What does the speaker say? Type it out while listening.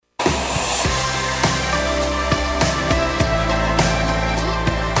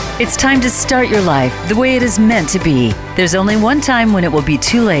It's time to start your life the way it is meant to be. There's only one time when it will be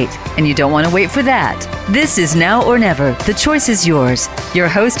too late, and you don't want to wait for that. This is Now or Never. The choice is yours. Your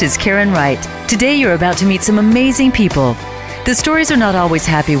host is Karen Wright. Today you're about to meet some amazing people. The stories are not always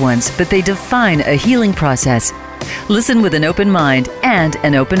happy ones, but they define a healing process. Listen with an open mind and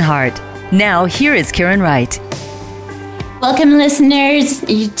an open heart. Now, here is Karen Wright. Welcome, listeners.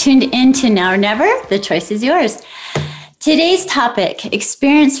 You tuned in to Now or Never. The choice is yours. Today's topic,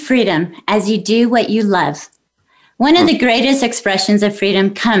 experience freedom as you do what you love. One of the greatest expressions of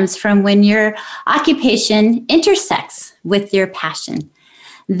freedom comes from when your occupation intersects with your passion.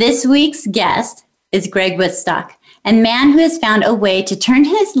 This week's guest is Greg Woodstock, a man who has found a way to turn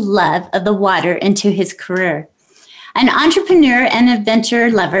his love of the water into his career. An entrepreneur and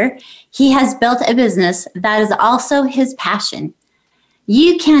adventure lover, he has built a business that is also his passion.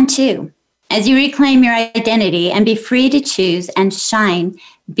 You can too, as you reclaim your identity and be free to choose and shine,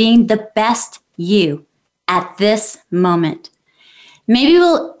 being the best you at this moment.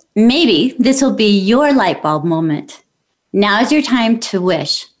 Maybe this will be your light bulb moment. Now is your time to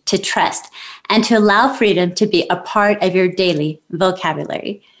wish, to trust, and to allow freedom to be a part of your daily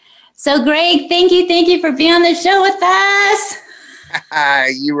vocabulary. So, Greg, thank you for being on the show with us.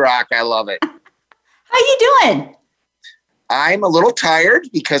 You rock. I love it. How you doing? I'm a little tired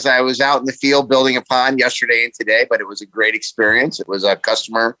because I was out in the field building a pond yesterday and today, but it was a great experience. It was a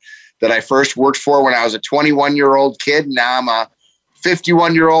customer that I first worked for when I was a 21-year-old kid. Now I'm a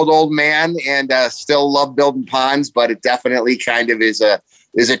 51-year-old old man and still love building ponds, but it definitely kind of is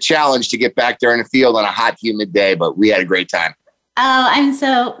a challenge to get back there in the field on a hot, humid day, but we had a great time.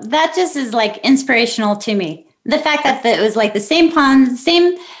 Oh, that just is like inspirational to me. The fact that it was like the same pond,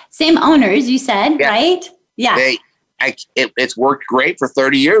 same owners, you said, yeah. Right? Yeah. It's worked great for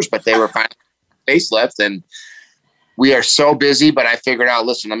 30 years, but they were finally facelift, and we are so busy. But I figured out,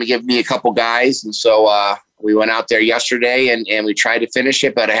 listen, let me give me a couple guys. And so we went out there yesterday and we tried to finish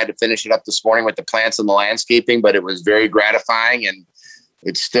it, but I had to finish it up this morning with the plants and the landscaping, but it was very gratifying, and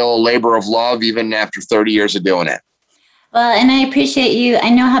it's still a labor of love even after 30 years of doing it. Well, and I appreciate you. I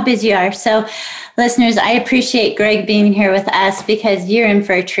know how busy you are. So listeners, I appreciate Greg being here with us because you're in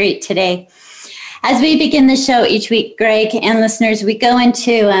for a treat today. As we begin the show each week, Greg and listeners, we go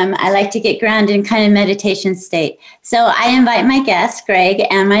into, I like to get grounded in kind of meditation state. So I invite my guests, Greg,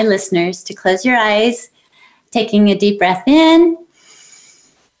 and my listeners to close your eyes, taking a deep breath in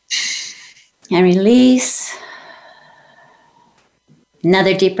and release.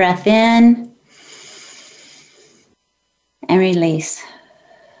 Another deep breath in and release.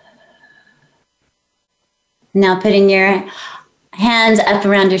 Now putting your hands up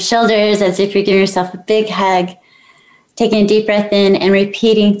around your shoulders as if you're giving yourself a big hug. Taking a deep breath in and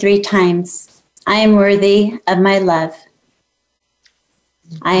repeating 3 times. I am worthy of my love.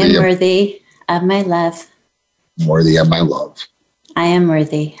 I am worthy of my love. I'm worthy of my love. I am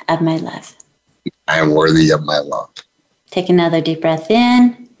worthy of my love. I am worthy of my love. Take another deep breath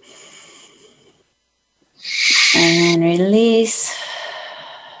in. And release.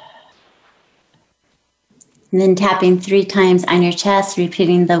 And then tapping 3 times on your chest,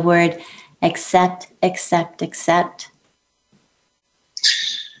 repeating the word accept, accept, accept.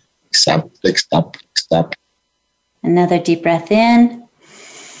 Accept, accept, accept. Another deep breath in.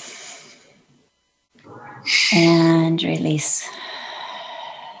 And release.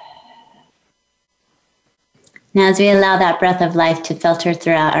 Now as we allow that breath of life to filter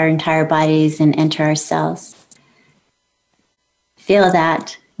throughout our entire bodies and enter our cells, feel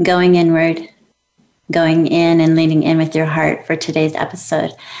that going inward, going in and leaning in with your heart for today's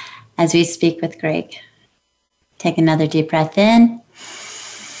episode as we speak with Greg. Take another deep breath in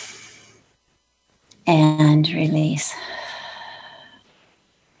and release.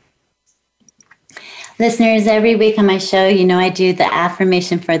 Listeners, every week on my show, I do the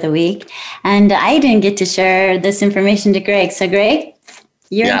affirmation for the week, and I didn't get to share this information to Greg. So Greg,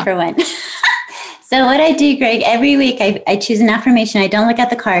 you're in for one. So what I do, Greg, every week I choose an affirmation. I don't look at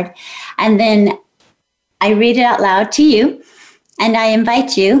the card, and then I read it out loud to you, and I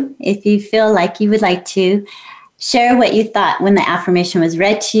invite you, if you feel like you would like to, share what you thought when the affirmation was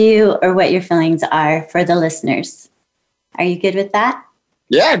read to you or what your feelings are for the listeners. Are you good with that?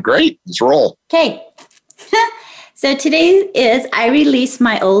 Yeah, great. Let's roll. Okay. So today is I release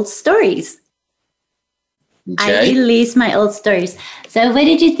my old stories. Okay. I release my old stories. So what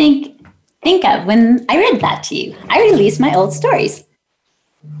did you think of when I read that to you? I release my old stories.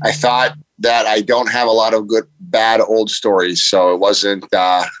 I thought that I don't have a lot of bad old stories. So it wasn't,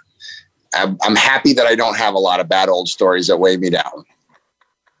 I'm happy that I don't have a lot of bad old stories that weigh me down.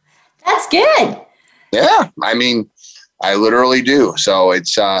 That's good. Yeah. I mean, I literally do. So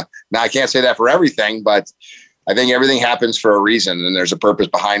it's now I can't say that for everything, but I think everything happens for a reason, and there's a purpose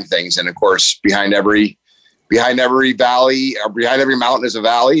behind things. And of course, behind every valley, or behind every mountain is a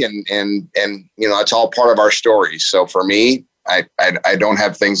valley, and it's all part of our stories. So for me, I don't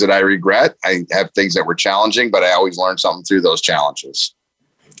have things that I regret. I have things that were challenging, but I always learned something through those challenges.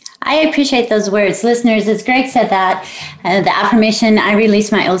 I appreciate those words. Listeners, as Greg said that, the affirmation, I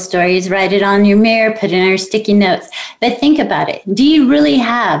release my old stories, write it on your mirror, put it in your sticky notes. But think about it. Do you really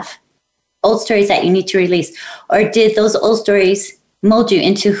have old stories that you need to release? Or did those old stories mold you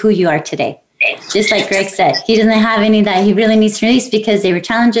into who you are today? Just like Greg said, he doesn't have any that he really needs to release because they were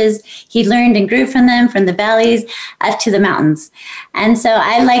challenges. He learned and grew from them, from the valleys up to the mountains. And so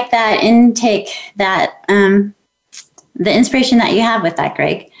I like that intake, that the inspiration that you have with that,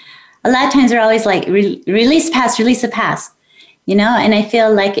 Greg. A lot of times we're always like, release the past, and I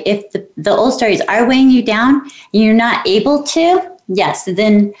feel like if the old stories are weighing you down and you're not able to, yes,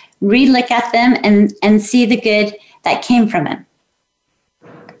 then re-look at them and see the good that came from it.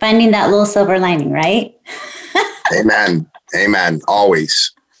 Finding that little silver lining, right? Amen. Amen.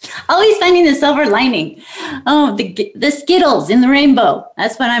 Always. Always finding the silver lining. Oh, the Skittles in the rainbow.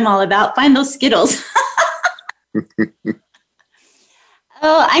 That's what I'm all about. Find those Skittles.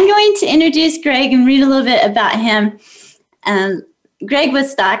 Oh, I'm going to introduce Greg and read a little bit about him. Greg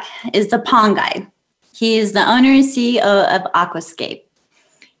Woodstock is the pond guy. He is the owner and CEO of Aquascape.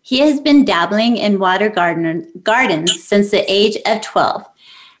 He has been dabbling in water gardens since the age of 12,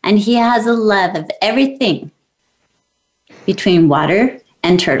 and he has a love of everything between water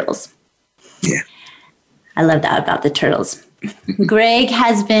and turtles. Yeah. I love that about the turtles. Greg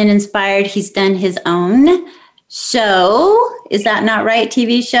has been inspired. He's done his own show. Is that not right?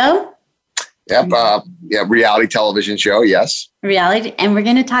 TV show? Yep. Reality television show. Yes. Reality. And we're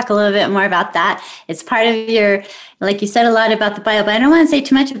going to talk a little bit more about that. It's part of your, like you said a lot about the bio, but I don't want to say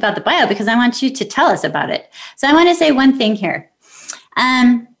too much about the bio because I want you to tell us about it. So I want to say one thing here.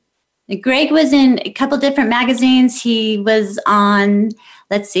 Greg was in a couple different magazines. He was on,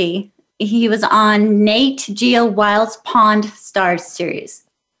 he was on Nat Geo Wild's Pond Stars series.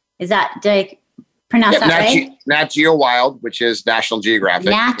 Did I pronounce that right? Nat Geo Wild, which is National Geographic.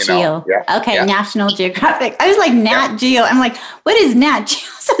 Nat Geo. Yeah. Okay, yeah. National Geographic. I was like, Nat Geo. I'm like, what is Nat Geo?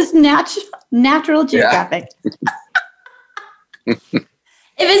 So it's Natural Geographic. Yeah. If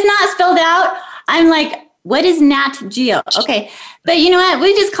it's not spelled out, I'm like, what is Nat Geo? Okay, but you know what?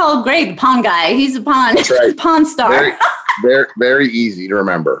 We just call Greg the pond guy. He's a pond, That's right. Pond star. Very easy to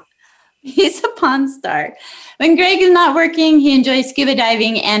remember. He's a pond star. When Greg is not working, he enjoys scuba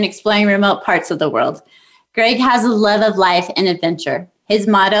diving and exploring remote parts of the world. Greg has a love of life and adventure. His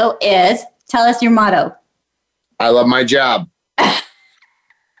motto is, tell us your motto. I love my job.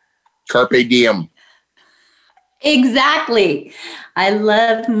 Carpe diem. Exactly. I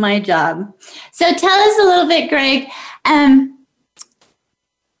love my job. So tell us a little bit, Greg. At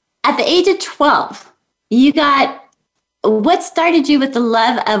the age of 12, what started you with the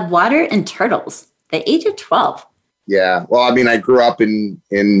love of water and turtles? The age of 12. Yeah. Well, I mean, I grew up in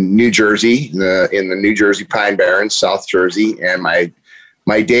New Jersey, in the New Jersey Pine Barrens, South Jersey. And my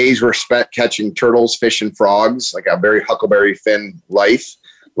days were spent catching turtles, fish, and frogs, like a very Huckleberry Finn life.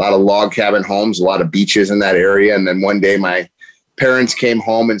 A lot of log cabin homes, a lot of beaches in that area. And then one day my parents came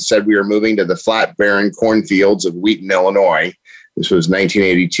home and said we were moving to the flat, barren cornfields of Wheaton, Illinois. This was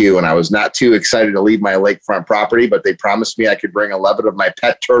 1982, and I was not too excited to leave my lakefront property, but they promised me I could bring 11 of my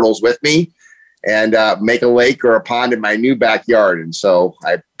pet turtles with me and make a lake or a pond in my new backyard. And so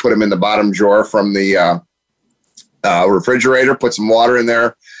I put them in the bottom drawer from the refrigerator, put some water in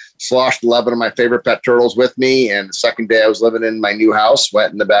there, sloshed 11 of my favorite pet turtles with me. And the second day I was living in my new house,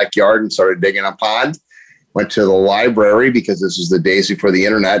 went in the backyard and started digging a pond. Went to the library because this was the days before the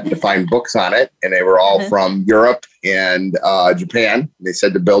internet to find books on it. And they were all from Europe and Japan. They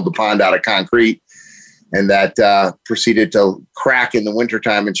said to build the pond out of concrete. And that proceeded to crack in the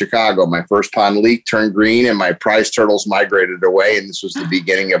wintertime in Chicago. My first pond leaked, turned green, and my prize turtles migrated away. And this was the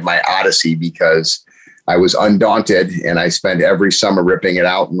beginning of my odyssey because I was undaunted and I spent every summer ripping it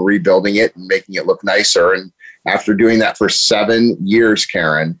out and rebuilding it and making it look nicer. And after doing that for 7 years,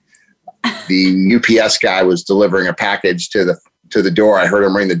 Karen, the UPS guy was delivering a package to the door. I heard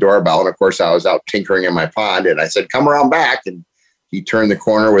him ring the doorbell. And of course I was out tinkering in my pond and I said, come around back. And he turned the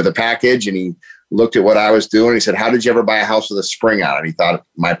corner with a package and he looked at what I was doing. He said, how did you ever buy a house with a spring on it? He thought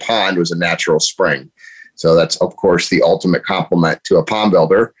my pond was a natural spring. So that's of course the ultimate compliment to a pond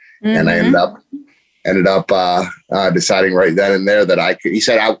builder. Mm-hmm. And I ended up deciding right then and there that I could. He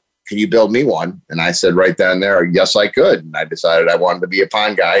said, can you build me one? And I said right then and there, yes, I could. And I decided I wanted to be a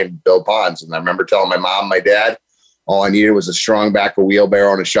pond guy and build ponds. And I remember telling my mom, my dad, All I needed was a strong back, a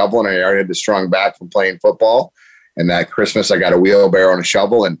wheelbarrow, and a shovel. And I already had the strong back from playing football. And that Christmas, I got a wheelbarrow and a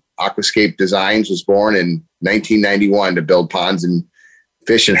shovel. And Aquascape Designs was born in 1991 to build ponds and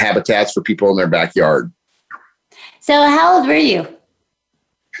fish and habitats for people in their backyard. So how old were you?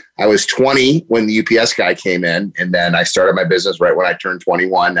 I was 20 when the UPS guy came in. And then I started my business right when I turned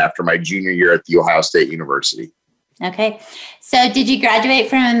 21 after my junior year at The Ohio State University. Okay. So did you graduate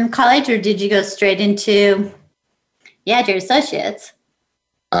from college or did you go straight into, your associates?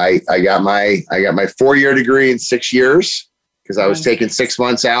 I got my 4-year degree in 6 years because I was taking 6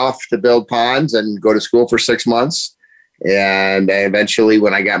 months off to build ponds and go to school for 6 months. And eventually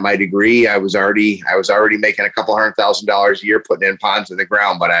when I got my degree, I was already making a couple $100,000 a year putting in ponds in the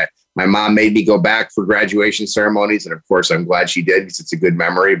ground. But my mom made me go back for graduation ceremonies. And of course, I'm glad she did because it's a good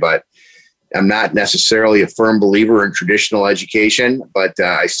memory. But I'm not necessarily a firm believer in traditional education, but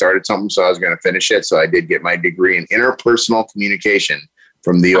I started something, so I was going to finish it. So I did get my degree in interpersonal communication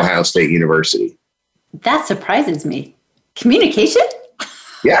from The Ohio State University. That surprises me. Communication?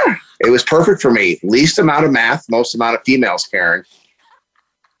 Yeah, it was perfect for me. Least amount of math, most amount of females, Karen.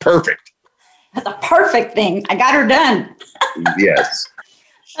 Perfect. That's a perfect thing. I got her done. Yes.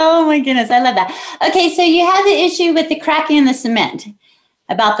 Oh my goodness, I love that. Okay, so you have the issue with the cracking in the cement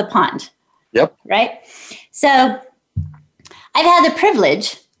about the pond. Yep. Right? So I've had the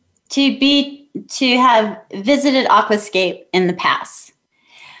privilege to have visited Aquascape in the past.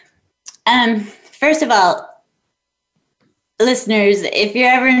 First of all, listeners, if you're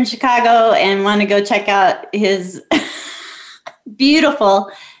ever in Chicago and want to go check out his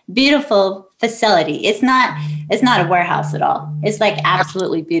beautiful, beautiful facility, it's not a warehouse at all. It's like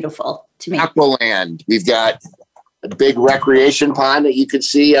absolutely beautiful to me. Aqualand. We've got a big recreation pond that you can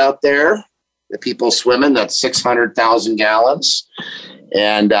see out there. The people swimming, that's 600,000 gallons.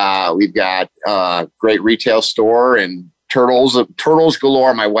 And we've got a great retail store and turtles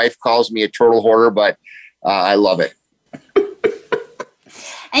galore. My wife calls me a turtle hoarder, but I love it.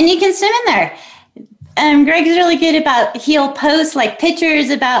 And you can swim in there. Greg's really good about, he'll post like pictures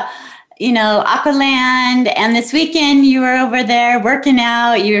about, Aqualand. And this weekend you were over there working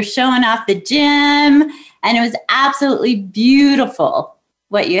out, you were showing off the gym, and it was absolutely beautiful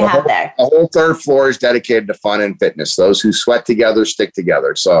what you have there. The whole third floor is dedicated to fun and fitness. Those who sweat together stick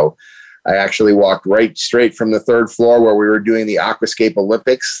together. So I actually walked right straight from the third floor where we were doing the Aquascape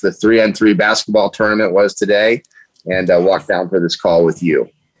Olympics. The 3-on-3 basketball tournament was today, and walked down for this call with you.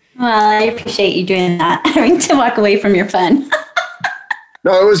 Well, I appreciate you doing that, having to walk away from your fun.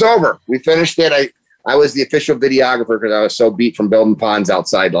 No, it was over. We finished it. I was the official videographer because I was so beat from building ponds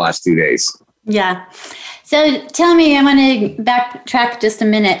outside the last 2 days. Yeah. So tell me, I want to backtrack just a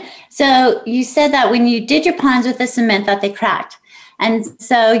minute. So you said that when you did your ponds with the cement that they cracked. And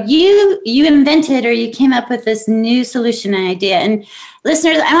so you invented, or you came up with this new solution and idea. And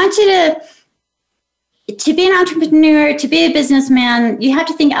listeners, I want you to be an entrepreneur, to be a businessman, you have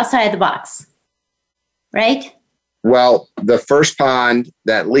to think outside the box, right? Well, the first pond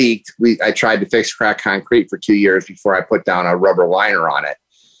that leaked, I tried to fix cracked concrete for 2 years before I put down a rubber liner on it.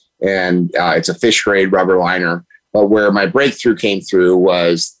 And it's a fish grade rubber liner. But where my breakthrough came through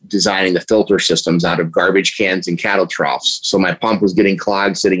was designing the filter systems out of garbage cans and cattle troughs. So my pump was getting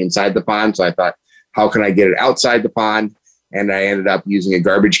clogged sitting inside the pond. So I thought, how can I get it outside the pond? And I ended up using a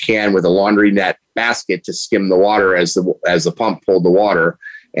garbage can with a laundry net basket to skim the water as the pump pulled the water.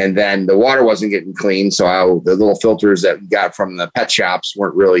 And then the water wasn't getting clean. So the little filters that we got from the pet shops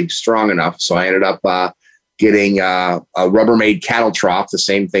weren't really strong enough. So I ended up getting a Rubbermaid cattle trough, the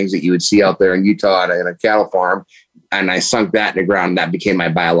same things that you would see out there in Utah in a cattle farm. And I sunk that in the ground, and that became my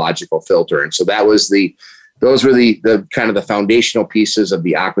biological filter. And so those were the kind of the foundational pieces of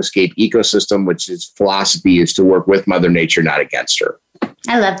the Aquascape ecosystem, which is philosophy is to work with Mother Nature, not against her.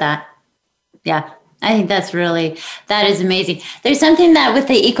 I love that. Yeah. I think that is amazing. There's something that with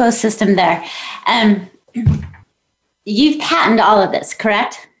the ecosystem there, you've patented all of this,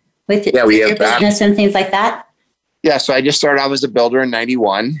 correct? With your business and things like that? Yeah, so I just started off as a builder in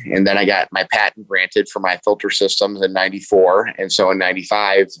 91, and then I got my patent granted for my filter systems in 94. And so in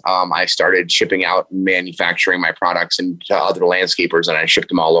 95, I started shipping out and manufacturing my products to other landscapers, and I shipped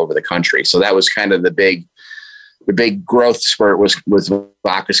them all over the country. So that was kind of the big growth spurt with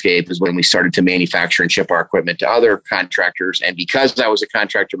Aquascape, is when we started to manufacture and ship our equipment to other contractors. And because I was a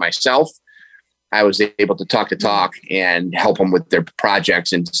contractor myself, I was able to talk and help them with their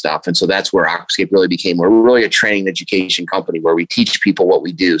projects and stuff. And so that's where Aquascape really became. We're really a training and education company where we teach people what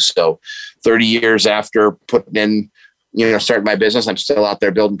we do. So 30 years after putting in started my business, I'm still out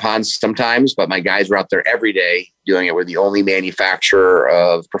there building ponds sometimes, but my guys were out there every day doing it. We're the only manufacturer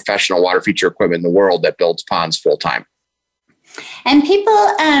of professional water feature equipment in the world that builds ponds full time. And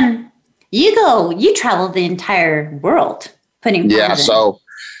people, you travel the entire world putting ponds in.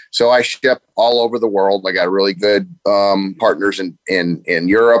 So I ship all over the world. I got really good partners in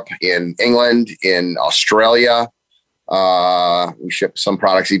Europe, in England, in Australia. We ship some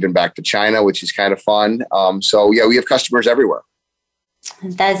products even back to China, which is kind of fun. We have customers everywhere.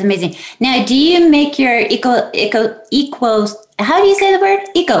 That is amazing. Now, do you make your how do you say the word?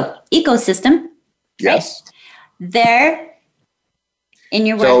 Ecosystem? Yes. Right? There in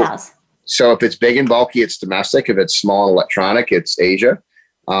your warehouse. So if it's big and bulky, it's domestic. If it's small and electronic, it's Asia.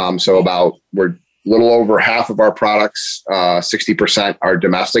 We're a little over half of our products, 60% are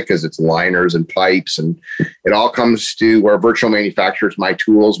domestic because it's liners and pipes, and it all comes to where virtual manufacturers, my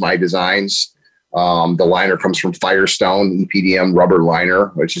tools, my designs. The liner comes from Firestone EPDM rubber liner,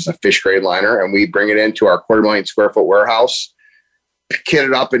 which is a fish grade liner. And we bring it into our 250,000 square foot warehouse, kit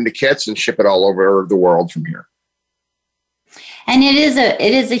it up into kits and ship it all over the world from here. And it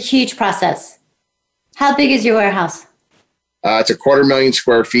is a huge process. How big is your warehouse? It's 250,000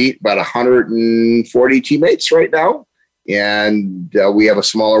 square feet, about 140 teammates right now. And we have a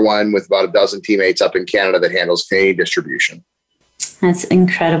smaller one with about a dozen teammates up in Canada that handles Canadian distribution. That's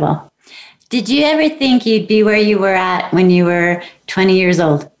incredible. Did you ever think you'd be where you were at when you were 20 years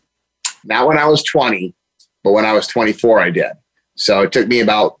old? Not when I was 20, but when I was 24, I did. So it took me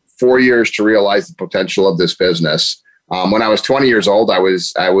about 4 years to realize the potential of this business. When I was 20 years old, I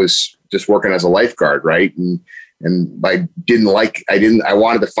was just working as a lifeguard, right? And I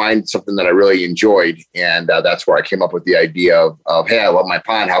wanted to find something that I really enjoyed. And that's where I came up with the idea of, hey, I love my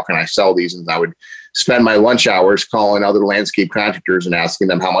pond. How can I sell these? And I would spend my lunch hours calling other landscape contractors and asking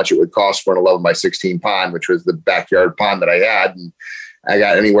them how much it would cost for an 11 by 16 pond, which was the backyard pond that I had. And I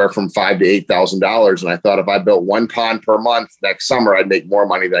got anywhere from $5,000 to $8,000. And I thought if I built one pond per month next summer, I'd make more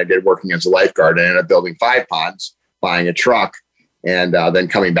money than I did working as a lifeguard. And I ended up building 5 ponds, buying a truck, and then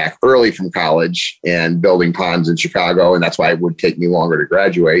coming back early from college and building ponds in Chicago. And that's why it would take me longer to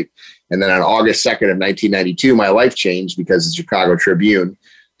graduate. And then on August 2nd of 1992, my life changed because the Chicago Tribune,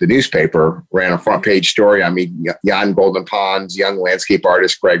 the newspaper, ran a front page story on me, Jan Golden Ponds, young landscape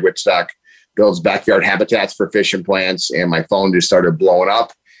artist Greg Wittstock, builds backyard habitats for fish and plants. And my phone just started blowing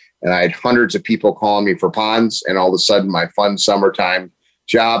up. And I had hundreds of people calling me for ponds. And all of a sudden, my fun summertime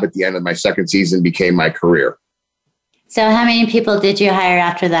job at the end of my second season became my career. So how many people did you hire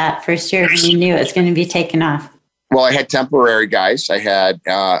after that first year when you knew it was going to be taken off? Well, I had temporary guys. I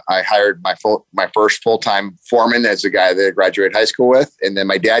hired my first full-time foreman as a guy that I graduated high school with. And then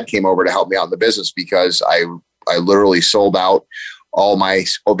my dad came over to help me out in the business because I literally sold out all my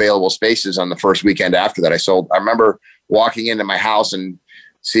available spaces on the first weekend after that. I remember walking into my house and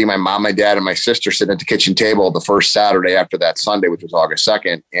seeing my mom, my dad, and my sister sitting at the kitchen table the first Saturday after that Sunday, which was August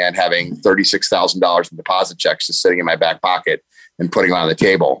 2nd, and having $36,000 in deposit checks just sitting in my back pocket and putting them on the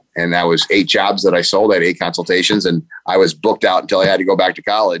table. And that was 8 jobs that I sold. I had 8 consultations, and I was booked out until I had to go back to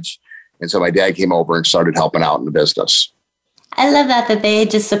college. And so my dad came over and started helping out in the business. I love that they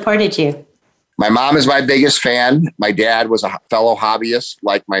just supported you. My mom is my biggest fan. My dad was a fellow hobbyist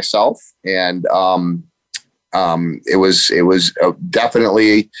like myself. And, it was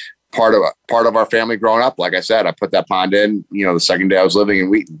definitely part of our family growing up. Like I said, I put that pond in, the second day I was living in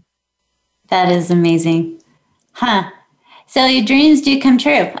Wheaton. That is amazing. Huh. So your dreams do come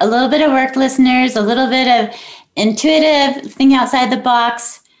true. A little bit of work, listeners, a little bit of intuitive, thinking outside the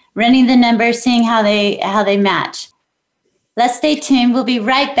box, running the numbers, seeing how they match. Let's stay tuned. We'll be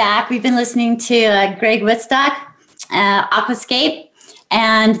right back. We've been listening to Greg Wittstock, Aquascape,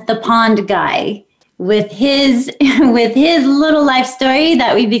 and the Pond Guy, with his little life story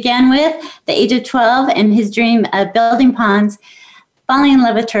that we began with, the age of 12, and his dream of building ponds, falling in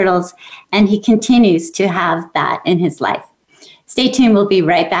love with turtles, and he continues to have that in his life. Stay tuned. We'll be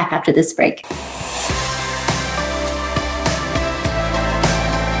right back after this break.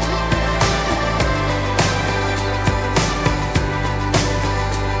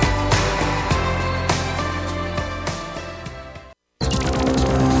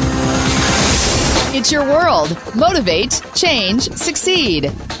 It's your world. Motivate, change,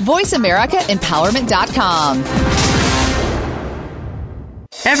 succeed. VoiceAmericaEmpowerment.com.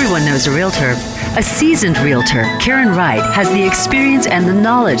 Everyone knows a realtor. A seasoned realtor, Karen Wright, has the experience and the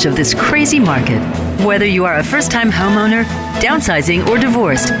knowledge of this crazy market. Whether you are a first-time homeowner, downsizing, or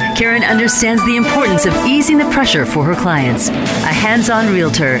divorced, Karen understands the importance of easing the pressure for her clients. A hands-on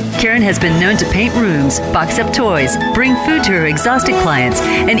realtor, Karen has been known to paint rooms, box up toys, bring food to her exhausted clients,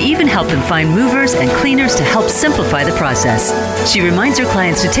 and even help them find movers and cleaners to help simplify the process. She reminds her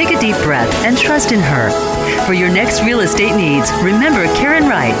clients to take a deep breath and trust in her. For your next real estate needs, remember Karen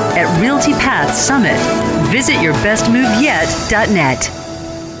Wright at Realty Path Summit. Visit yourbestmoveyet.net.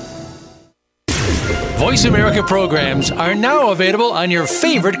 Voice America programs are now available on your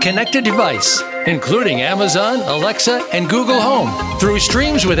favorite connected device, including Amazon, Alexa, and Google Home. Through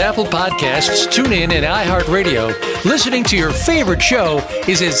streams with Apple Podcasts, TuneIn, and iHeartRadio, listening to your favorite show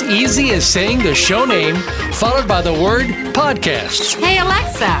is as easy as saying the show name followed by the word podcast. Hey,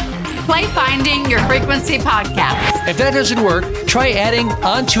 Alexa. Play Finding Your Frequency podcast. If that doesn't work, try adding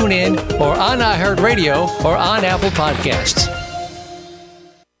on TuneIn or on iHeartRadio or on Apple Podcasts.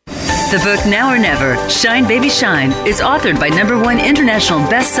 The book Now or Never, Shine Baby Shine, is authored by #1 international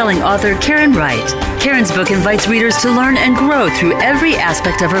best-selling author Karen Wright. Karen's book invites readers to learn and grow through every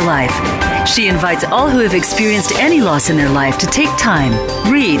aspect of her life. She invites all who have experienced any loss in their life to take time,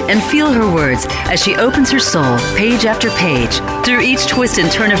 read, and feel her words as she opens her soul page after page. Through each twist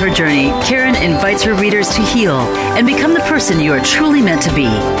and turn of her journey, Karen invites her readers to heal and become the person you are truly meant to be.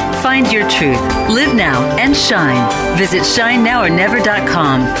 Find your truth, live now, and shine. Visit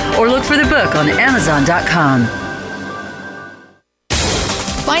ShineNowOrNever.com or look for the book on Amazon.com.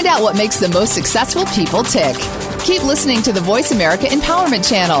 Find out what makes the most successful people tick. Keep listening to the Voice America Empowerment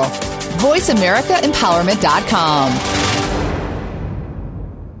Channel. VoiceAmericaEmpowerment.com.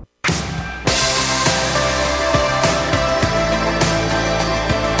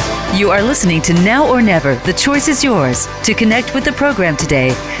 You are listening to Now or Never. The choice is yours. To connect with the program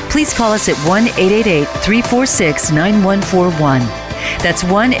today, please call us at 1-888-346-9141. That's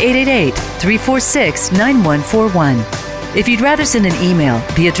 1-888-346-9141. If you'd rather send an email,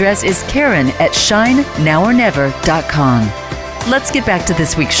 the address is Karen@ShineNowOrNever.com. Let's get back to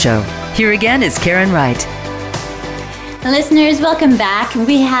this week's show. Here again is Karen Wright. Listeners, welcome back.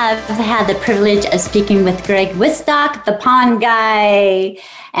 We have had the privilege of speaking with Greg Wistock, the Pawn Guy,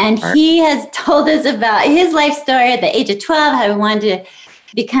 and he has told us about his life story at the age of 12, how he wanted to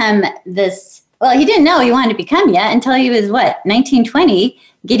become this. Well, he didn't know he wanted to become yet until he was, 19, 20,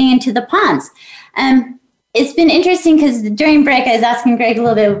 getting into the pawns. It's been interesting because during break, I was asking Greg a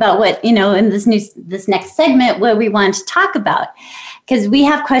little bit about what, in this next segment, what we want to talk about, because we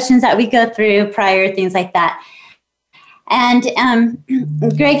have questions that we go through prior, things like that. And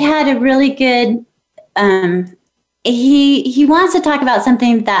Greg had a really good, he wants to talk about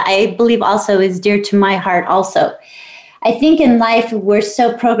something that I believe also is dear to my heart also. I think in life, we're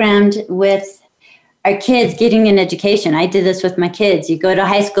so programmed with our kids getting an education. I did this with my kids. You go to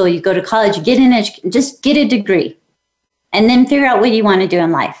high school, you go to college, you just get a degree, and then figure out what you want to do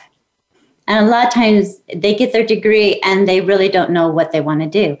in life. And a lot of times they get their degree and they really don't know what they want to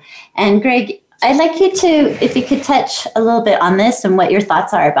do. And Greg, I'd like you to, if you could touch a little bit on this and what your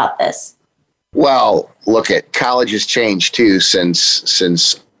thoughts are about this. Well, look, at college has changed too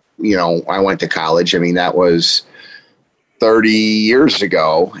since I went to college. I mean, that was 30 years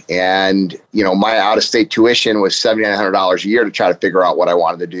ago. And, my out-of-state tuition was $7,900 a year to try to figure out what I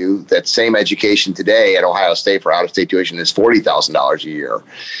wanted to do. That same education today at Ohio State for out-of-state tuition is $40,000 a year.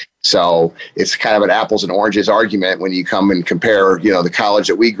 So it's kind of an apples and oranges argument when you come and compare, the college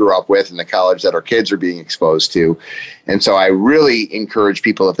that we grew up with and the college that our kids are being exposed to. And so I really encourage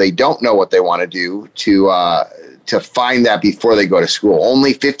people, if they don't know what they want to do, to find that before they go to school.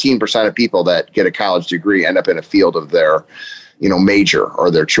 Only 15% of people that get a college degree end up in a field of their, major or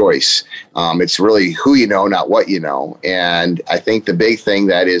their choice. It's really who you know, not what you know. And I think the big thing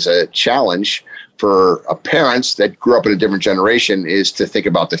that is a challenge for parents that grew up in a different generation is to think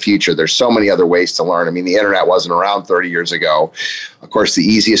about the future. There's so many other ways to learn. I mean, the internet wasn't around 30 years ago. Of course, the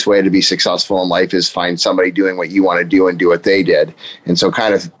easiest way to be successful in life is find somebody doing what you want to do and do what they did. And so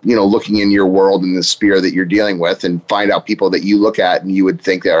kind of, looking in your world in the sphere that you're dealing with and find out people that you look at and you would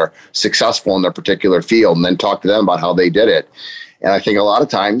think they're successful in their particular field and then talk to them about how they did it. And I think a lot of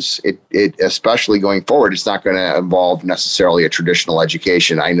times, it especially going forward, it's not going to involve necessarily a traditional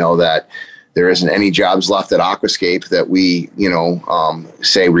education. I know that there isn't any jobs left at Aquascape that we,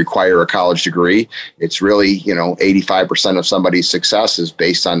 say require a college degree. It's really, 85% of somebody's success is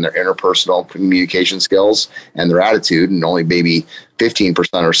based on their interpersonal communication skills and their attitude, and only maybe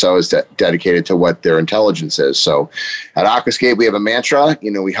 15% or so is dedicated to what their intelligence is. So at Aquascape, we have a mantra,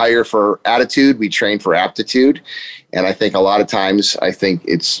 we hire for attitude, we train for aptitude. And I think a lot of times,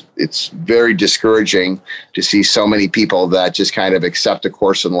 it's very discouraging to see so many people that just kind of accept a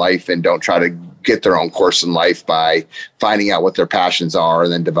course in life and don't try to get their own course in life by finding out what their passions are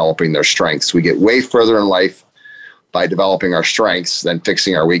and then developing their strengths. We get way further in life by developing our strengths than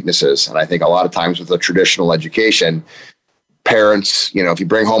fixing our weaknesses. And I think a lot of times with the traditional education, parents, if you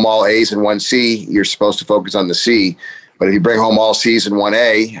bring home all A's and one C, you're supposed to focus on the C. But if you bring home all C's and one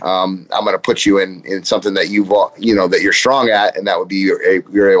A, I'm going to put you in something that that you're strong at, and that would be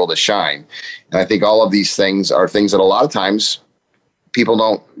you're able to shine. And I think all of these things are things that a lot of times people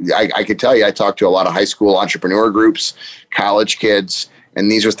don't. I could tell you, I talked to a lot of high school entrepreneur groups, college kids, and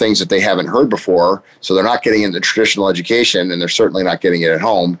these are things that they haven't heard before. So they're not getting into traditional education, and they're certainly not getting it at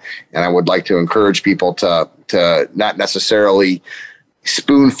home. And I would like to encourage people to not necessarily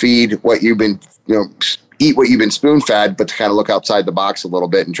spoon feed what you've been, eat what you've been spoon fed, but to kind of look outside the box a little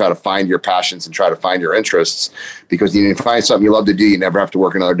bit and try to find your passions and try to find your interests, because you find something you love to do, you never have to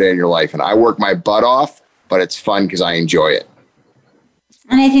work another day in your life. And I work my butt off, but it's fun because I enjoy it.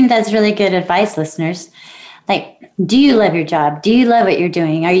 And I think that's really good advice, listeners. Like, do you love your job? Do you love what you're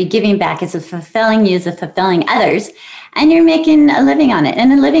doing? Are you giving back? Is it fulfilling you? Is it fulfilling others? And you're making a living on it.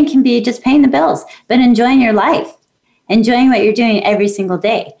 And a living can be just paying the bills, but enjoying your life, enjoying what you're doing every single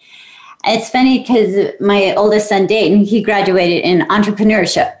day. It's funny because my oldest son, Dayton, he graduated in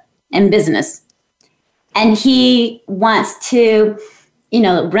entrepreneurship and business. And he wants to,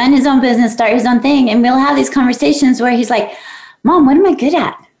 run his own business, start his own thing. And we'll have these conversations where he's like, Mom, what am I good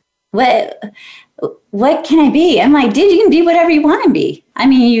at? What can I be? I'm like, dude, you can be whatever you want to be. I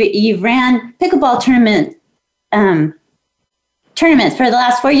mean, you've ran pickleball tournaments for the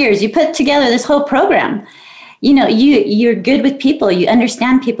last 4 years. You put together this whole program. You're good with people. You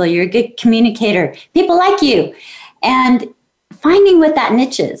understand people. You're a good communicator. People like you. And finding what that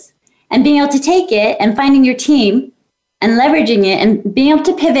niche is and being able to take it and finding your team and leveraging it and being able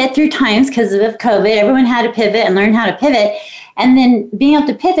to pivot through times because of COVID. Everyone had to pivot and learn how to pivot, and then being able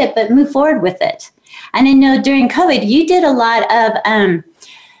to pivot but move forward with it. And I know during COVID, you did a lot of,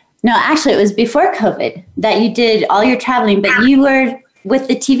 it was before COVID that you did all your traveling, but you were with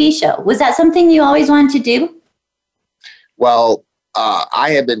the TV show. Was that something you always wanted to do? Well,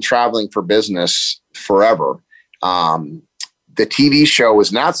 I had been traveling for business forever. The TV show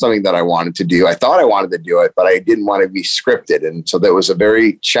was not something that I wanted to do. I thought I wanted to do it, but I didn't want to be scripted. And so that was a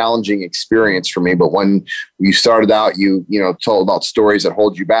very challenging experience for me. But when you started out, you told about stories that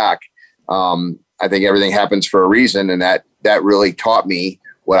hold you back. I think everything happens for a reason. And that really taught me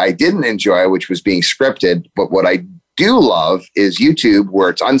what I didn't enjoy, which was being scripted. But what I do love is YouTube, where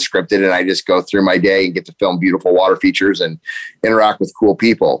it's unscripted and I just go through my day and get to film beautiful water features and interact with cool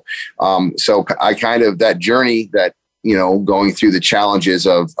people. So I kind of, that journey that, going through the challenges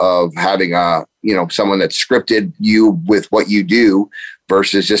of having someone that scripted you with what you do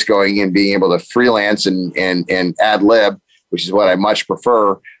versus just going and being able to freelance and ad lib, which is what I much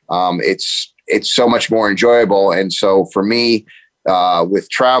prefer. It's so much more enjoyable. And so for me, with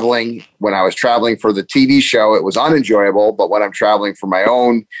traveling, when I was traveling for the TV show, it was unenjoyable. But when I'm traveling for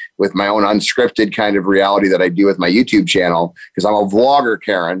with my own unscripted kind of reality that I do with my YouTube channel, because I'm a vlogger,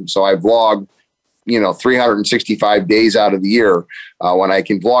 Karen. So I vlog, 365 days out of the year. When I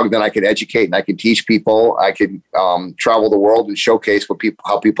can vlog, then I can educate and I can teach people. I can travel the world and showcase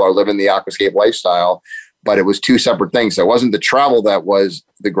how people are living the Aquascape lifestyle. But it was two separate things. So it wasn't the travel that was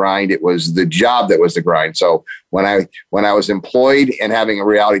the grind. It was the job that was the grind. So when I was employed and having a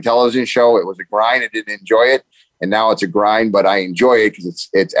reality television show, it was a grind. I didn't enjoy it. And now it's a grind, but I enjoy it because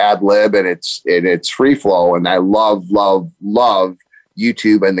it's ad lib and it's free flow. And I love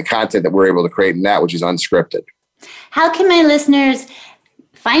YouTube and the content that we're able to create in that, which is unscripted. How can my listeners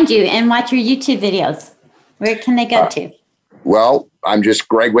find you and watch your YouTube videos? Where can they go to? Well, I'm just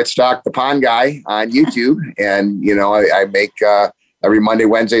Greg Wittstock, the pond guy on YouTube. And, I make every Monday,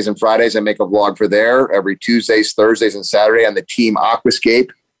 Wednesdays, and Fridays, I make a vlog for there. Every Tuesdays, Thursdays, and Saturday on the Team Aquascape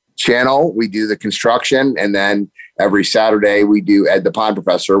channel, we do the construction. And then every Saturday, we do Ed the Pond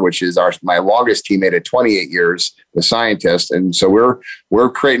Professor, which is my longest teammate at 28 years, the scientist. And so we're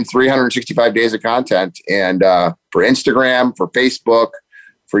creating 365 days of content and for Instagram, for Facebook,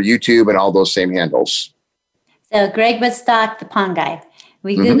 for YouTube, and all those same handles. So Greg Wittstock, the pond guy.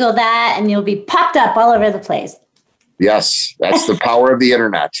 We Google that and you'll be popped up all over the place. Yes, that's the power of the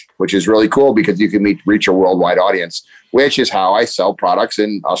internet, which is really cool because you can reach a worldwide audience, which is how I sell products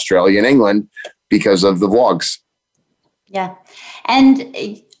in Australia and England because of the vlogs. Yeah. And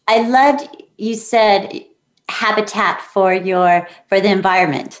I loved you said habitat for the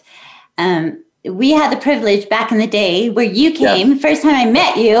environment. We had the privilege back in the day where you came, first time I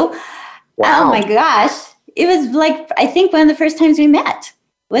met you. Wow. Oh my gosh. It was like, I think one of the first times we met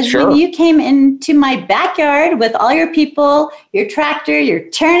was when you came into my backyard with all your people, your tractor, you're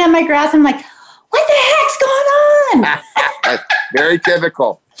tearing up my grass. I'm like, what the heck's going on? That's very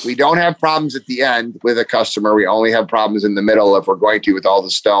typical. We don't have problems at the end with a customer. We only have problems in the middle if we're going to with all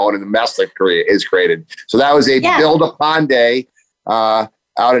the stone and the mess that is created. So that was a Build a Pond Day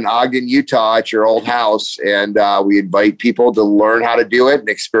out in Ogden, Utah at your old house. And we invite people to learn how to do it and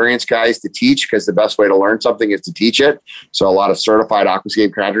experienced guys to teach, because the best way to learn something is to teach it. So a lot of certified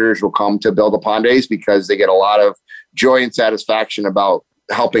aquascape contractors will come to Build a Pond Days because they get a lot of joy and satisfaction about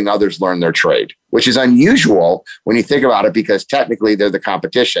helping others learn their trade, which is unusual when you think about it, because technically they're the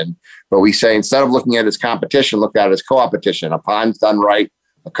competition. But we say, instead of looking at it as competition, look at it as co-opetition. A pond done right,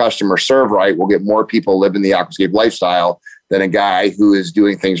 a customer served right, will get more people living the aquascape lifestyle than a guy who is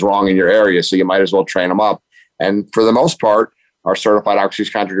doing things wrong in your area. So you might as well train them up. And for the most part, our certified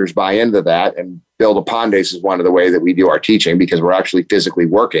aquascape contractors buy into that, and Build a Pond Days is one of the ways that we do our teaching, because we're actually physically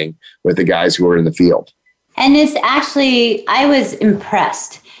working with the guys who are in the field. And it's actually, I was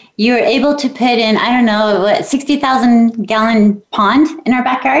impressed. You were able to put in, I don't know, 60,000 gallon pond in our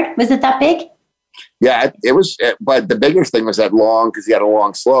backyard. Was it that big? Yeah, it was. But the biggest thing was that long, because you had a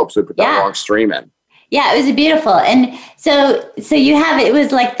long slope. So we put that long stream in. Yeah, it was beautiful. And so you have, it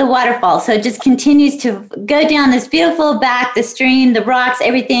was like the waterfall. So it just continues to go down this beautiful back, the stream, the rocks,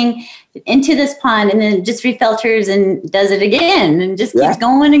 everything into this pond, and then just refilters and does it again and just keeps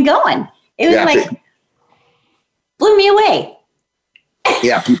going and going. It was like, blew me away.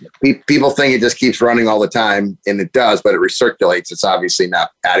 Yeah, people think it just keeps running all the time, and it does, but it recirculates. It's obviously not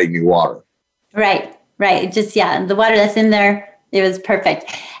adding new water. Right. It just, the water that's in there, it was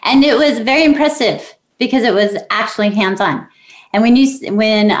perfect. And it was very impressive because it was actually hands-on. And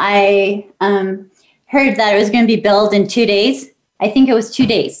when I heard that it was going to be built in 2 days, I think it was 2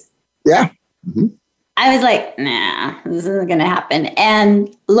 days. Yeah. Mm-hmm. I was like, nah, this isn't going to happen.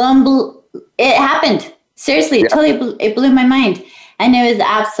 And it happened. Seriously, it blew my mind. And it was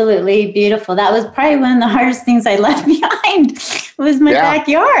absolutely beautiful. That was probably one of the hardest things I left behind was my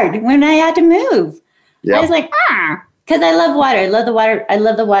backyard when I had to move. I was like, because I love water. I love the water. I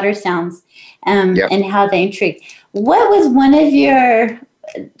love the water sounds and how they intrigue. What was one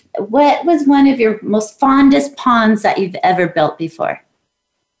of your most fondest ponds that you've ever built before?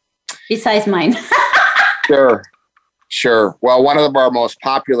 Besides mine. Sure. Well, one of our most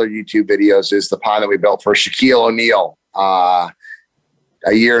popular YouTube videos is the pond that we built for Shaquille O'Neal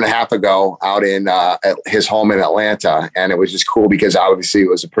a year and a half ago out in at his home in Atlanta. And it was just cool because obviously it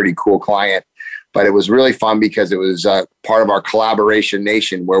was a pretty cool client, but it was really fun because it was part of our collaboration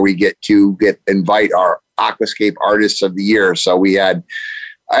nation where we get to invite our aquascape artists of the year. So we had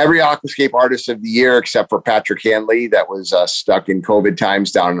every aquascape artist of the year except for Patrick Hanley that was stuck in COVID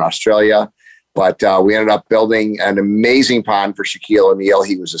times down in Australia. But we ended up building an amazing pond for Shaquille O'Neal.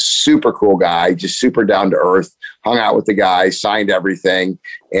 He was a super cool guy, just super down to earth, hung out with the guys, signed everything.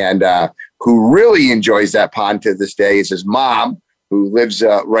 And who really enjoys that pond to this day is his mom, who lives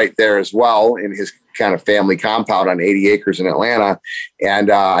right there as well in his kind of family compound on 80 acres in Atlanta. And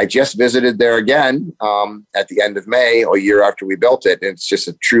I just visited there again at the end of May, a year after we built it. And it's just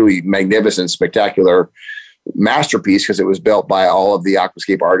a truly magnificent, spectacular masterpiece because it was built by all of the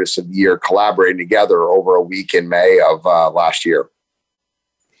aquascape artists of the year collaborating together over a week in May of last year.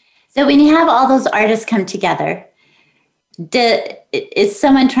 So when you have all those artists come together, is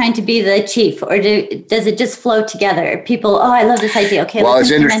someone trying to be the chief, or does it just flow together? People, I love this idea. Okay, well,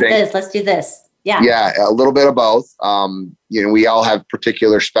 let's implement this. Let's do this. Yeah, a little bit of both. We all have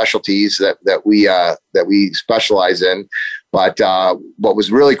particular specialties that we specialize in. But what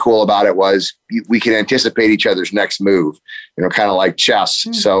was really cool about it was we can anticipate each other's next move, kind of like chess.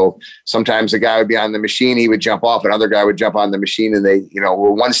 Mm. So sometimes the guy would be on the machine, he would jump off, another guy would jump on the machine, and they,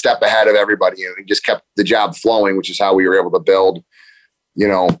 were one step ahead of everybody. And it just kept the job flowing, which is how we were able to build,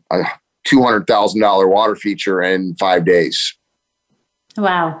 a $200,000 water feature in 5 days.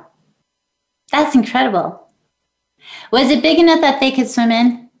 Wow. That's incredible. Was it big enough that they could swim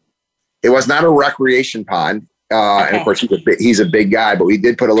in? It was not a recreation pond. And of course, he's a big guy, but we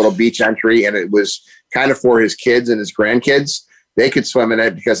did put a little beach entry, and it was kind of for his kids and his grandkids. They could swim in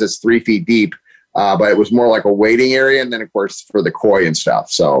it because it's 3 feet deep, but it was more like a waiting area. And then, of course, for the koi and stuff.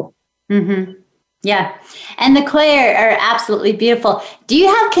 So, yeah. And the koi are absolutely beautiful. Do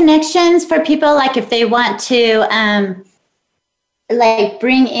you have connections for people, like if they want to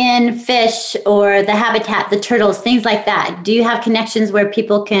bring in fish or the habitat, the turtles, things like that? Do you have connections where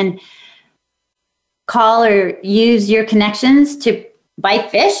people can call or use your connections to buy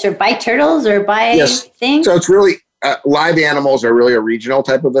fish or buy turtles or buy things? So it's really, live animals are really a regional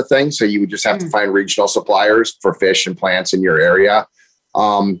type of a thing. So you would just have to find regional suppliers for fish and plants in your area.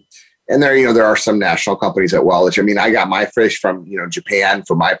 And there are some national companies at Welch. I mean, I got my fish from, Japan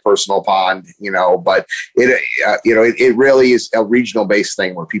for my personal pond, but it really is a regional based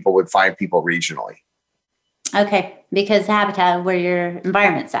thing where people would find people regionally. Okay. Because the habitat where your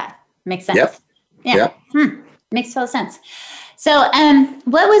environment's at makes sense. Yep. Yeah. Yep. Makes total sense. So,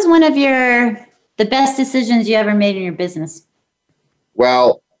 what was one of the best decisions you ever made in your business?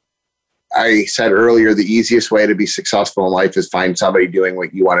 Well, I said earlier, the easiest way to be successful in life is find somebody doing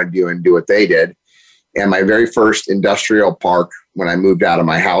what you want to do and do what they did. And my very first industrial park, when I moved out of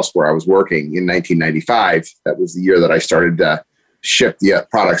my house where I was working in 1995, that was the year that I started to ship the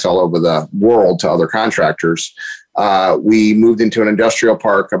products all over the world to other contractors. We moved into an industrial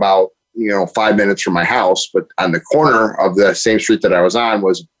park about 5 minutes from my house, but on the corner of the same street that I was on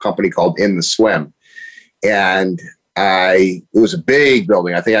was a company called In the Swim. And it was a big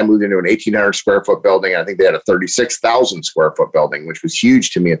building. I think I moved into an 1,800 square foot building. I think they had a 36,000 square foot building, which was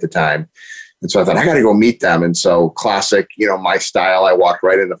huge to me at the time. And so I thought, I got to go meet them. And so classic, my style, I walked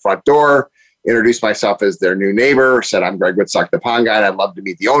right in the front door, introduced myself as their new neighbor, said, I'm Greg Witzak, the pond guy, and I'd love to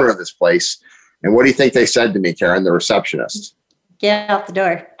meet the owner of this place. And what do you think they said to me, Karen, the receptionist? Get out the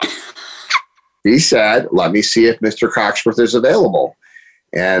door. He said, let me see if Mr. Cocksworth is available.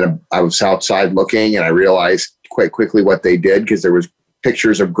 And I was outside looking, and I realized quite quickly what they did, because there was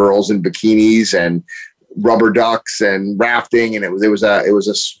pictures of girls in bikinis and rubber ducks and rafting. And it was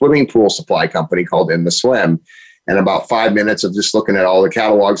a swimming pool supply company called In the Swim. And about 5 minutes of just looking at all the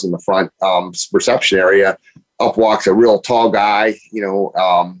catalogs in the front reception area, up walks a real tall guy, and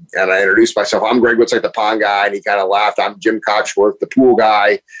I introduced myself. I'm Greg Witzak, the pond guy. And he kind of laughed. I'm Jim Cocksworth, the pool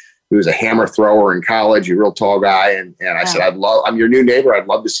guy. He was a hammer thrower in college, a real tall guy. And I said, I'm your new neighbor. I'd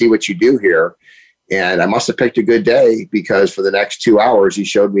love to see what you do here. And I must have picked a good day, because for the next 2 hours, he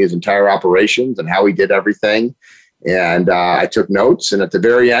showed me his entire operations and how he did everything. And I took notes. And at the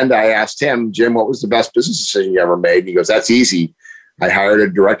very end, I asked him, Jim, what was the best business decision you ever made? And he goes, that's easy. I hired a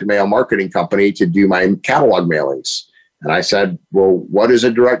direct mail marketing company to do my catalog mailings. And I said, well, what is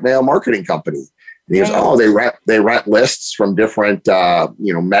a direct mail marketing company? And he goes, they rent lists from different,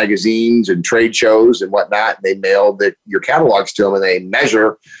 magazines and trade shows and whatnot. They mail your catalogs to them, and they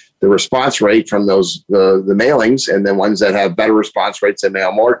measure the response rate from those, the mailings, and the ones that have better response rates, they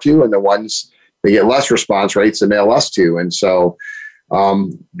mail more to, and the ones that get less response rates, they mail less to. And so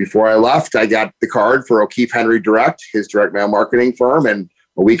before I left, I got the card for O'Keefe Henry Direct, his direct mail marketing firm. And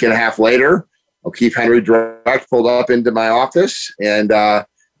a week and a half later, O'Keefe Henry Direct pulled up into my office and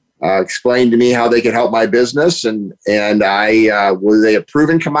explained to me how they could help my business. And were they a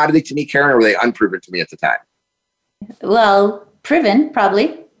proven commodity to me, Karen, or were they unproven to me at the time? Well, proven,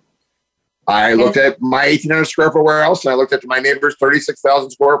 probably. I looked at my 1,800 square foot warehouse, and I looked at my neighbor's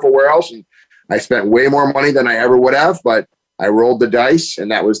 36,000 square foot warehouse, and I spent way more money than I ever would have, but I rolled the dice,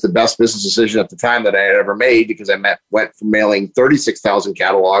 and that was the best business decision at the time that I had ever made, because I went from mailing 36,000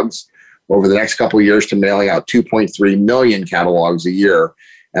 catalogs over the next couple of years to mailing out 2.3 million catalogs a year.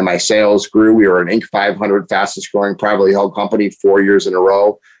 And my sales grew. We were an Inc. 500 fastest growing privately held company 4 years in a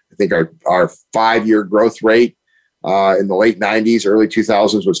row. I think our 5-year growth rate in the late 90s, early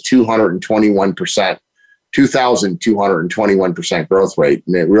 2000s was 221%, 2,221% growth rate.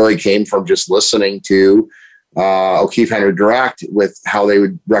 And it really came from just listening to O'Keefe Henry Direct with how they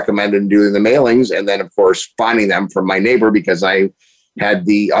would recommend and doing the mailings. And then, of course, finding them from my neighbor, because I had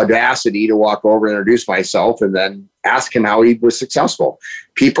the audacity to walk over and introduce myself and then ask him how he was successful.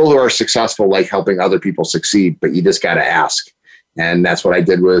 People who are successful like helping other people succeed, but you just got to ask. And that's what I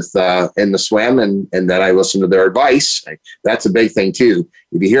did with In the Swim. And then I listened to their advice. That's a big thing too.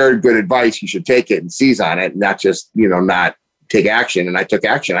 If you hear good advice, you should take it and seize on it, not just, not take action. And I took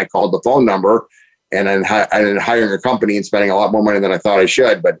action. I called the phone number, and then hiring a company and spending a lot more money than I thought I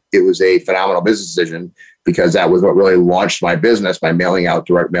should. But it was a phenomenal business decision, because that was what really launched my business, by mailing out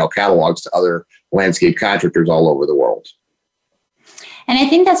direct mail catalogs to other landscape contractors all over the world. And I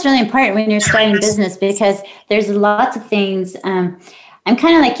think that's really important when you're starting business, because there's lots of things. I'm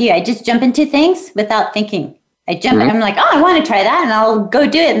kind of like you. I just jump into things without thinking. I jump in, I'm like, oh, I want to try that, and I'll go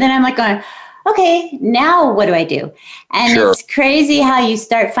do it. And then I'm like going, okay, now what do I do? And It's crazy how you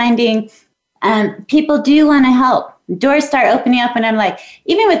start finding people do want to help. Doors start opening up, and I'm like,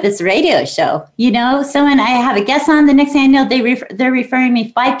 even with this radio show, someone I have a guest on, the next thing I know, they're referring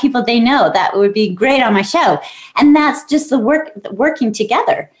me 5 people they know that would be great on my show. And that's just the working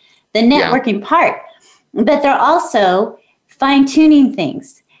together, the networking part. But they're also fine-tuning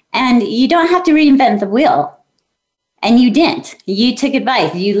things. And you don't have to reinvent the wheel. And you didn't. You took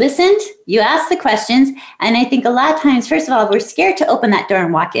advice. You listened. You asked the questions. And I think a lot of times, first of all, we're scared to open that door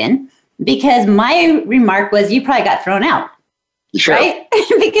and walk in, because my remark was, you probably got thrown out. Sure. Right?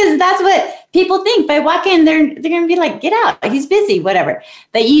 Because that's what people think. If I walk in, they're going to be like, get out. He's busy, whatever.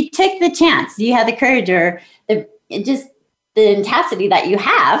 But you took the chance. You had the courage, or the intensity that you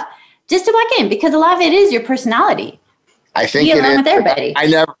have just to walk in, because a lot of it is your personality. I think you get along with everybody.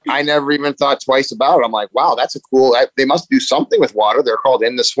 I never even thought twice about it. I'm like, wow, that's a cool. They must do something with water. They're called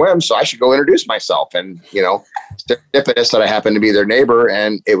In the Swim, so I should go introduce myself. And serendipitous that I happened to be their neighbor,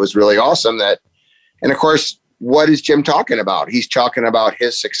 and it was really awesome. And of course, what is Jim talking about? He's talking about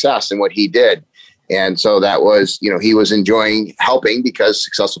his success and what he did. And so that was, he was enjoying helping, because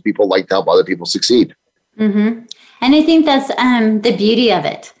successful people like to help other people succeed. Mm-hmm. And I think that's the beauty of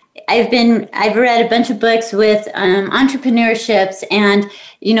it. I've read a bunch of books with entrepreneurships and,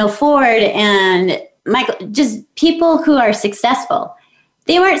 Ford and Michael, just people who are successful.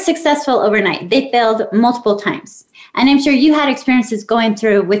 They weren't successful overnight. They failed multiple times. And I'm sure you had experiences going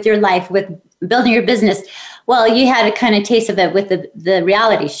through with your life, with building your business. Well, you had a kind of taste of it with the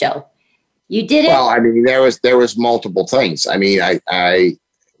reality show. You did it. Well, I mean, there was multiple things. I mean, I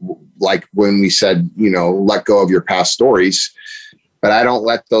like when we said, let go of your past stories, but I don't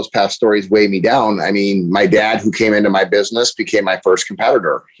let those past stories weigh me down. I mean, my dad, who came into my business, became my first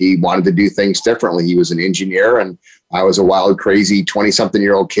competitor. He wanted to do things differently. He was an engineer, and I was a wild, crazy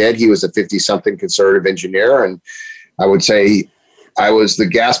 20-something-year-old kid. He was a 50-something conservative engineer. And I would say I was the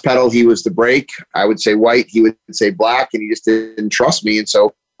gas pedal. He was the brake. I would say white. He would say black, and he just didn't trust me. And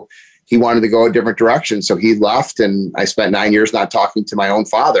so he wanted to go a different direction. So he left, and I spent 9 years not talking to my own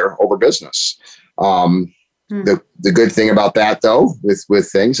father over business. The good thing about that, though,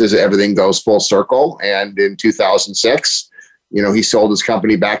 with things, is everything goes full circle. And in 2006, he sold his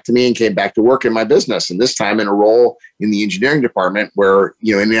company back to me and came back to work in my business. And this time in a role in the engineering department where,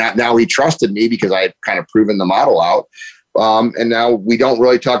 and now he trusted me because I had kind of proven the model out. And now we don't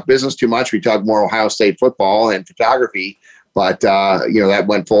really talk business too much. We talk more Ohio State football and photography, but that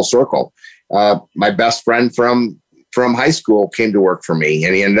went full circle. My best friend from high school came to work for me,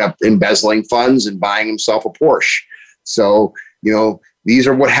 and he ended up embezzling funds and buying himself a Porsche. So, these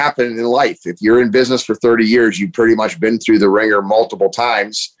are what happened in life. If you're in business for 30 years, you've pretty much been through the ringer multiple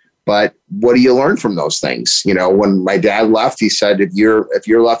times. But what do you learn from those things? When my dad left, he said, if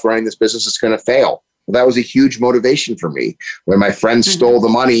you're left running this business, it's going to fail. Well, that was a huge motivation for me. When my friends stole the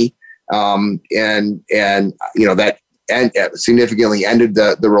money, that significantly ended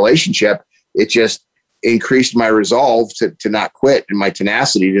the relationship, it just increased my resolve to not quit, and my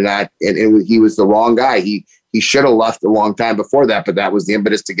tenacity to not. And he was the wrong guy. He should have left a long time before that, but that was the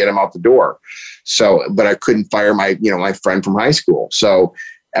impetus to get him out the door. So, but I couldn't fire my friend from high school. So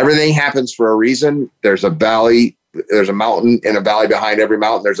everything happens for a reason. There's a valley, there's a mountain, and a valley behind every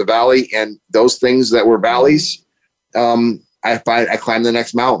mountain. There's a valley, and those things that were valleys, I climbed the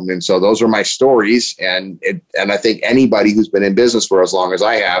next mountain. And so those are my stories. And I think anybody who's been in business for as long as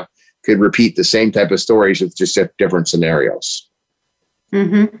I have could repeat the same type of stories with just different scenarios.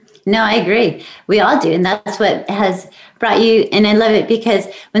 Mm-hmm. No, I agree. We all do. And that's what has brought you. And I love it because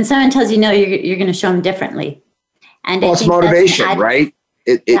when someone tells you no, you're going to show them differently. And it's motivation, right?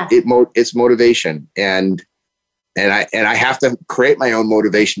 It's motivation. And I have to create my own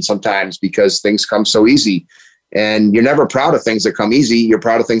motivation sometimes because things come so easy. And you're never proud of things that come easy. You're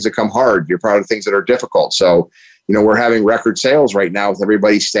proud of things that come hard. You're proud of things that are difficult. So, we're having record sales right now with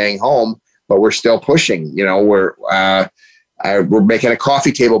everybody staying home, but we're still pushing. We're making a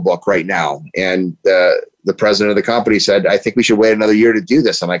coffee table book right now. And the president of the company said, I think we should wait another year to do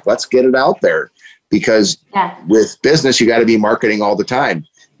this. I'm like, let's get it out there, because with business, you got to be marketing all the time.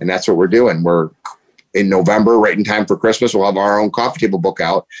 And that's what we're doing. We're in November, right in time for Christmas, we'll have our own coffee table book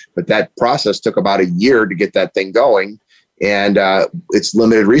out. But that process took about a year to get that thing going. And it's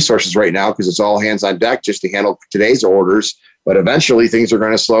limited resources right now because it's all hands on deck just to handle today's orders. But eventually things are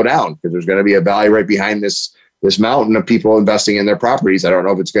going to slow down because there's going to be a valley right behind this mountain of people investing in their properties. I don't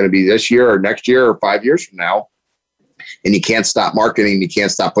know if it's going to be this year or next year or 5 years from now. And you can't stop marketing. You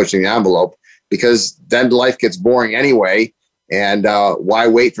can't stop pushing the envelope because then life gets boring anyway. And why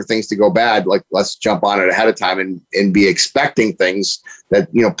wait for things to go bad? Like, let's jump on it ahead of time and be expecting things that,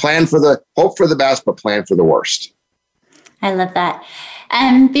 hope for the best, but plan for the worst. I love that.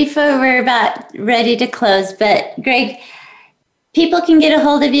 Before we're about ready to close, but Greg, people can get a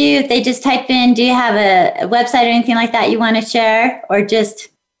hold of you if they just type in, do you have a website or anything like that you want to share, or just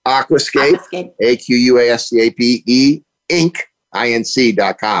Aquascape, Aquascape, Inc,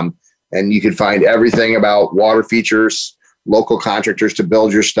 Inc.com. And you can find everything about water features, local contractors to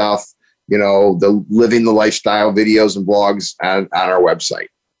build your stuff, the living the lifestyle videos and blogs on our website.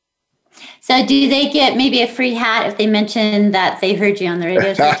 So do they get maybe a free hat if they mention that they heard you on the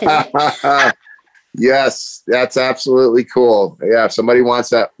radio show today? Yes, that's absolutely cool. Yeah, if somebody wants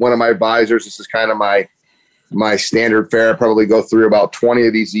that, one of my advisors, this is kind of my standard fare. I probably go through about 20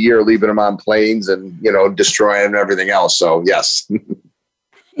 of these a year, leaving them on planes and, destroying them and everything else. So yes.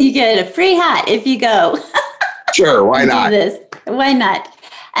 You get a free hat if you go. Sure, why not? Why not?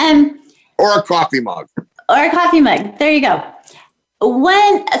 Or a coffee mug. There you go.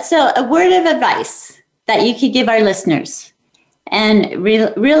 So a word of advice that you could give our listeners, and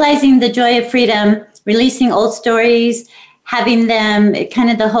realizing the joy of freedom, releasing old stories, having them, kind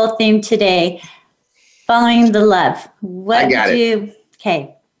of the whole theme today, following the love. I got it.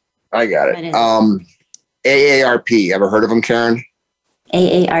 AARP. Ever heard of them, Karen?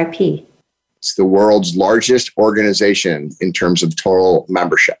 AARP. It's the world's largest organization in terms of total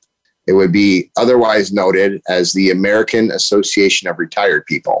membership. It would be otherwise noted as the American Association of Retired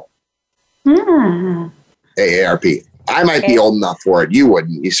People. AARP. I might be old enough for it. You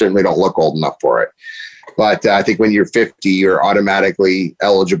wouldn't. You certainly don't look old enough for it. But I think when you're 50, you're automatically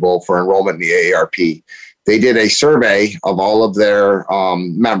eligible for enrollment in the AARP. They did a survey of all of their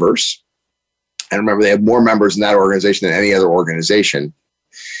members. And remember, they have more members in that organization than any other organization.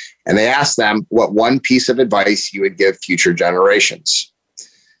 And they asked them what one piece of advice you would give future generations.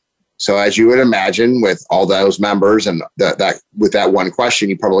 So as you would imagine, with all those members and with that one question,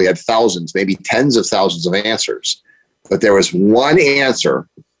 you probably had thousands, maybe tens of thousands of answers. But there was one answer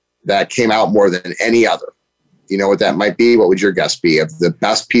that came out more than any other. You know what that might be? What would your guess be of the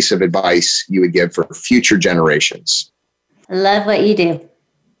best piece of advice you would give for future generations? Love what you do.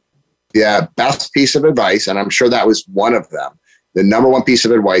 Yeah, best piece of advice. And I'm sure that was one of them. The number one piece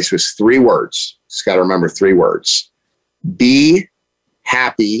of advice was 3 words. Just got to remember 3 words. Be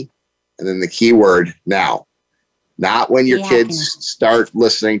happy. And then the key word, now. Not when your kids start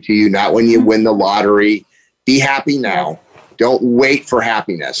listening to you, not when you win the lottery. Be happy now. Don't wait for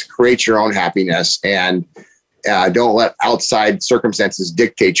happiness. Create your own happiness, and don't let outside circumstances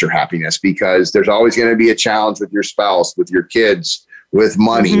dictate your happiness, because there's always going to be a challenge with your spouse, with your kids, with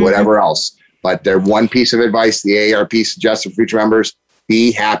money, whatever else. But there's one piece of advice the AARP suggests for future members: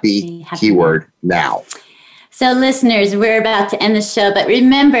 be happy. Keyword now. So listeners, we're about to end the show, but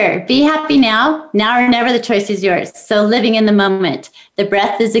remember, be happy now. Now or never, the choice is yours. So living in the moment. The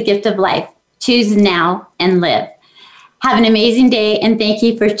breath is a gift of life. Choose now and live. Have an amazing day, and thank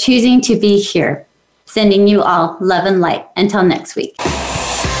you for choosing to be here. Sending you all love and light. Until next week.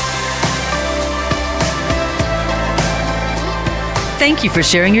 Thank you for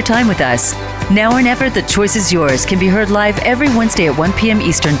sharing your time with us. Now or Never, The Choice is Yours can be heard live every Wednesday at 1 p.m.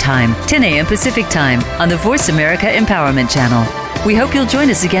 Eastern Time, 10 a.m. Pacific Time on the Voice America Empowerment Channel. We hope you'll join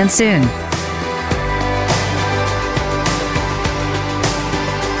us again soon.